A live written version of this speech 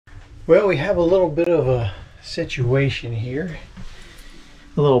Well, we have a little bit of a situation here.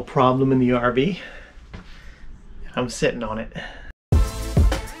 A little problem in the RV. I'm sitting on it.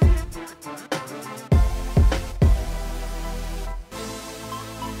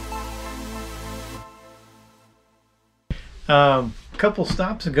 A couple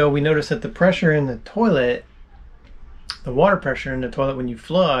stops ago, we noticed that the pressure in the toilet, the water pressure in the toilet when you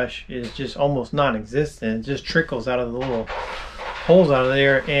flush, is just almost non-existent. It just trickles out of the little holes out of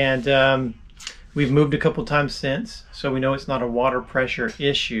there, and we've moved a couple times since, so we know it's not a water pressure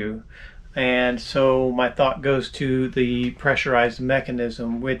issue. And so my thought goes to the pressurized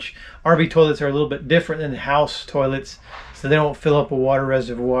mechanism, which RV toilets are a little bit different than house toilets, so they don't fill up a water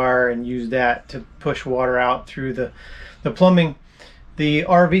reservoir and use that to push water out through the plumbing. The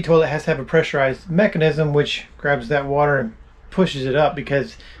RV toilet has to have a pressurized mechanism which grabs that water and pushes it up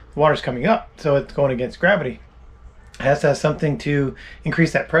because the water's coming up, so it's going against gravity. It has to have something to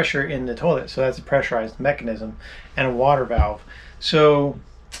increase that pressure in the toilet, so that's a pressurized mechanism and a water valve. So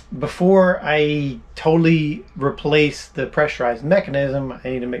before I totally replace the pressurized mechanism, I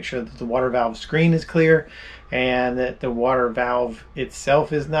need to make sure that the water valve screen is clear and that the water valve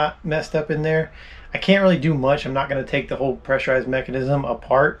itself is not messed up in there. I can't really do much. I'm not going to take the whole pressurized mechanism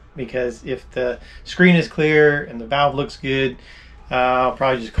apart, because if the screen is clear and the valve looks good, I'll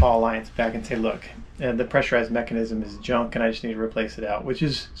probably just call Alliance back and say, look, the pressurized mechanism is junk and I just need to replace it out, which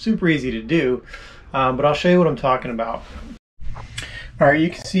is super easy to do, but I'll show you what I'm talking about. Alright, you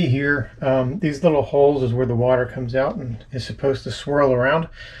can see here, these little holes is where the water comes out and is supposed to swirl around.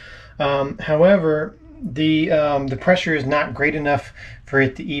 However, the pressure is not great enough for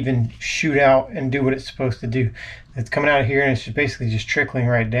it to even shoot out and do what it's supposed to do. It's coming out of here and it's just basically just trickling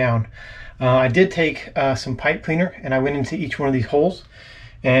right down. I did take some pipe cleaner and I went into each one of these holes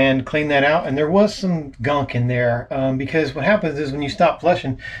and cleaned that out, and there was some gunk in there, because what happens is when you stop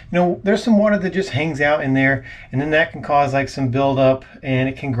flushing, you know, there's some water that just hangs out in there, and then that can cause like some buildup and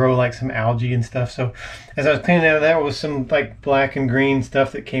it can grow like some algae and stuff. So as I was cleaning out of that, was some like black and green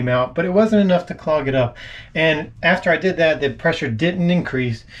stuff that came out, but it wasn't enough to clog it up. And after I did that, the pressure didn't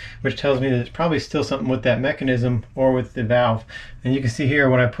increase, which tells me that it's probably still something with that mechanism or with the valve. And you can see here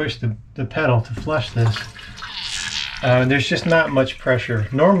when I push the pedal to flush this, there's just not much pressure.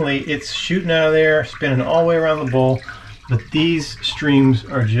 Normally it's shooting out of there, spinning all the way around the bowl, but these streams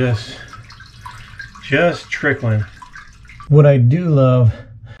are just trickling. What I do love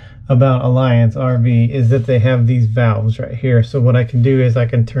about Alliance RV is that they have these valves right here. So what I can do is I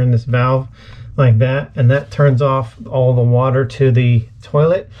can turn this valve like that, and that turns off all the water to the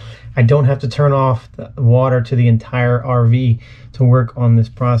toilet. I don't have to turn off the water to the entire RV to work on this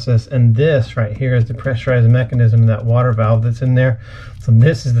process. And this right here is the pressurized mechanism, that water valve that's in there. So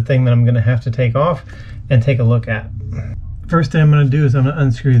this is the thing that I'm going to have to take off and take a look at. First thing I'm going to do is I'm going to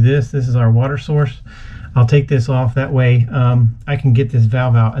unscrew this. This is our water source. I'll take this off, that way I can get this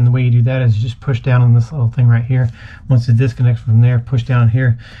valve out. And the way you do that is you just push down on this little thing right here. Once it disconnects from there, push down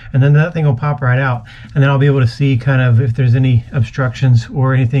here, and then that thing will pop right out. And then I'll be able to see kind of if there's any obstructions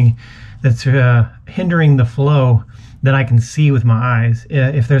or anything that's hindering the flow that I can see with my eyes.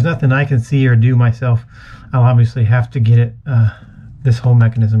 If there's nothing I can see or do myself, I'll obviously have to get it, this whole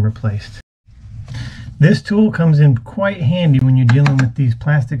mechanism replaced. This tool comes in quite handy when you're dealing with these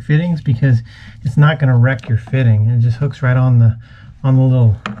plastic fittings, because it's not going to wreck your fitting. It just hooks right on the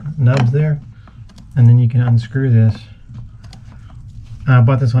little nubs there, and then you can unscrew this. I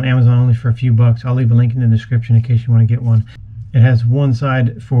bought this on Amazon only for a few bucks. I'll leave a link in the description in case you want to get one. It has one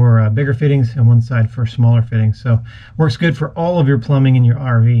side for bigger fittings and one side for smaller fittings, so works good for all of your plumbing in your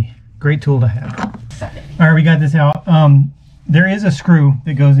RV. Great tool to have. All right, we got this out. There is a screw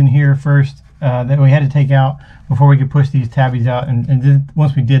that goes in here first that we had to take out before we could push these tabbies out, and then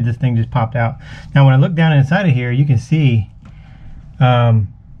once we did, this thing just popped out. Now when I look down inside of here, you can see,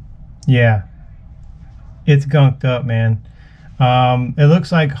 yeah, it's gunked up, man. It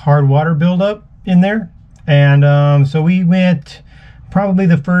looks like hard water buildup in there. And so we went probably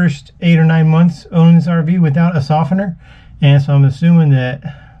the first 8 or 9 months owning this RV without a softener, and so I'm assuming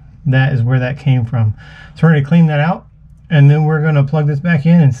that is where that came from. So we're going to clean that out, and then we're going to plug this back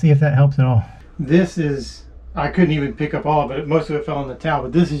in and see if that helps at all. This is, I couldn't even pick up all of it. Most of it fell on the towel,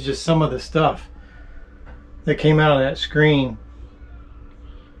 but this is just some of the stuff that came out of that screen.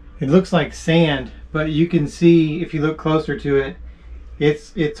 It looks like sand, but you can see if you look closer to it,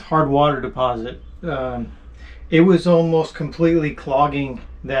 it's hard water deposit. It was almost completely clogging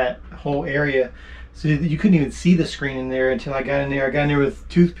that whole area, so you couldn't even see the screen in there until I got in there. I got in there with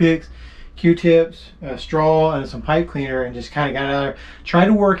toothpicks, Q-tips, straw, and some pipe cleaner, and just kind of got out there. Try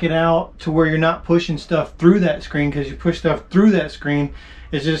to work it out to where you're not pushing stuff through that screen, because you push stuff through that screen,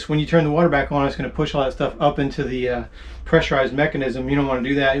 it's just when you turn the water back on, it's going to push all that stuff up into the pressurized mechanism. You don't want to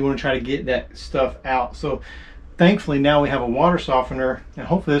do that. You want to try to get that stuff out. So thankfully now we have a water softener, and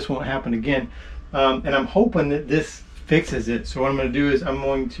hopefully this won't happen again. And I'm hoping that this fixes it. So what I'm going to do is I'm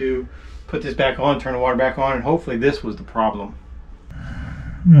going to put this back on, turn the water back on, and hopefully this was the problem.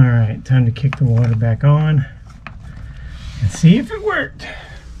 All right, time to kick the water back on and see if it worked.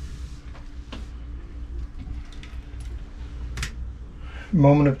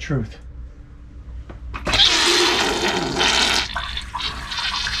 Moment of truth.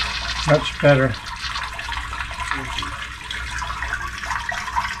 Much better.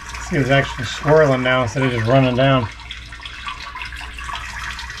 See, it's actually swirling now instead of just running down.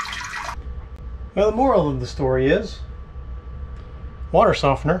 Well, the moral of the story is water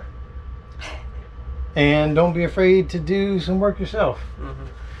softener, and don't be afraid to do some work yourself.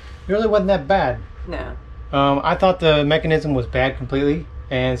 It really wasn't that bad. No. I thought the mechanism was bad completely,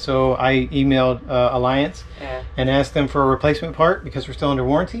 and so I emailed Alliance and asked them for a replacement part because we're still under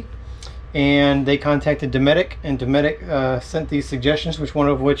warranty. And they contacted Dometic, and Dometic sent these suggestions, one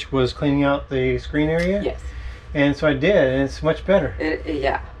of which was cleaning out the screen area. Yes. And so I did, and it's much better.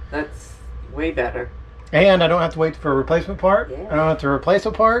 Yeah, that's way better. And I don't have to wait for a replacement part. Yeah. I don't have to replace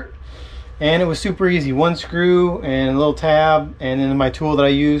a part. And it was super easy. One screw and a little tab, and then my tool that I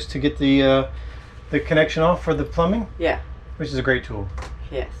use to get the connection off for the plumbing. Yeah. Which is a great tool.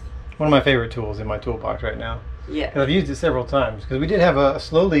 Yes. One of my favorite tools in my toolbox right now. Yeah. Because I've used it several times. Because we did have a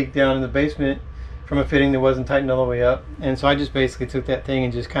slow leak down in the basement from a fitting that wasn't tightened all the way up. And so I just basically took that thing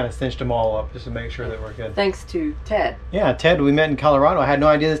and just kind of cinched them all up just to make sure that we're good. Thanks to Ted. Yeah, Ted, we met in Colorado. I had no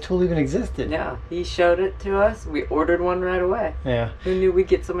idea this tool even existed. Yeah, he showed it to us. We ordered one right away. Yeah. Who knew we'd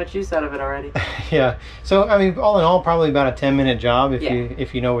get so much use out of it already? Yeah. So, I mean, all in all, probably about a 10-minute job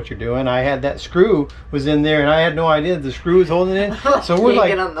if you know what you're doing. I had that screw was in there, and I had no idea the screw was holding it in. So we're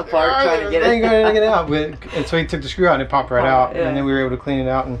like, on the park trying to get it out. And so he took the screw out, and it popped right out. Yeah. And then we were able to clean it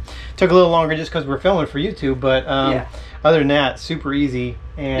out. And it took a little longer just because we're filming for YouTube. But other than that, super easy.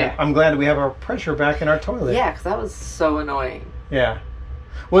 And I'm glad that we have our pressure back in our toilet. Yeah, because that was so annoying. Yeah.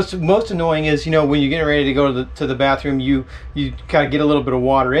 What's most annoying is, you know, when you're getting ready to go to the bathroom, you kind of get a little bit of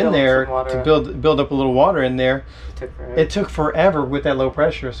water in there to build up a little water in there. It took forever with that low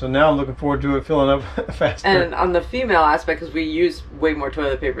pressure. So now I'm looking forward to it filling up faster. And on the female aspect, because we use way more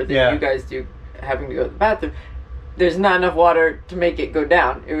toilet paper than you guys do, having to go to the bathroom, there's not enough water to make it go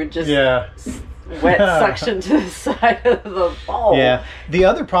down. It would just wet suction to the side of the bowl. Yeah. The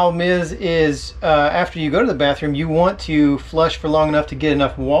other problem is after you go to the bathroom, you want to flush for long enough to get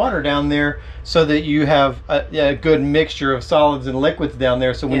enough water down there so that you have a good mixture of solids and liquids down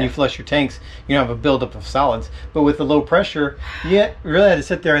there. So when you flush your tanks, you don't have a buildup of solids. But with the low pressure, you really had to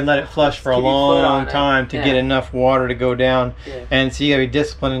sit there and let it flush for a long time to get enough water to go down. Yeah. And so you gotta be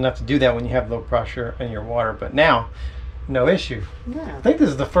disciplined enough to do that when you have low pressure in your water. But now, no issue. Yeah. I think this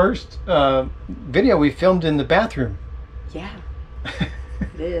is the first video we filmed in the bathroom. Yeah,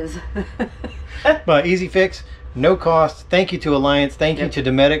 it is. But easy fix, no cost. Thank you to Alliance. Thank you to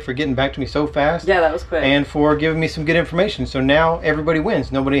Dometic for getting back to me so fast. Yeah, that was quick. And for giving me some good information. So now everybody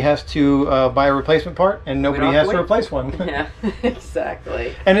wins. Nobody has to buy a replacement part, and nobody has to replace one. Yeah,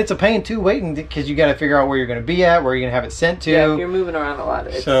 exactly. And it's a pain too, waiting, because you got to figure out where you're going to be at, where you're going to have it sent to. Yeah, if you're moving around a lot,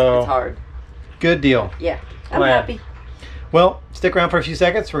 it's hard. Good deal. Yeah, I'm happy. Well, stick around for a few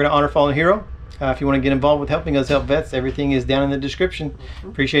seconds. We're going to honor fallen hero. If you want to get involved with helping us help vets, everything is down in the description.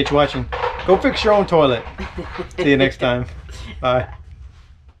 Appreciate you watching. Go fix your own toilet. See you next time. Bye.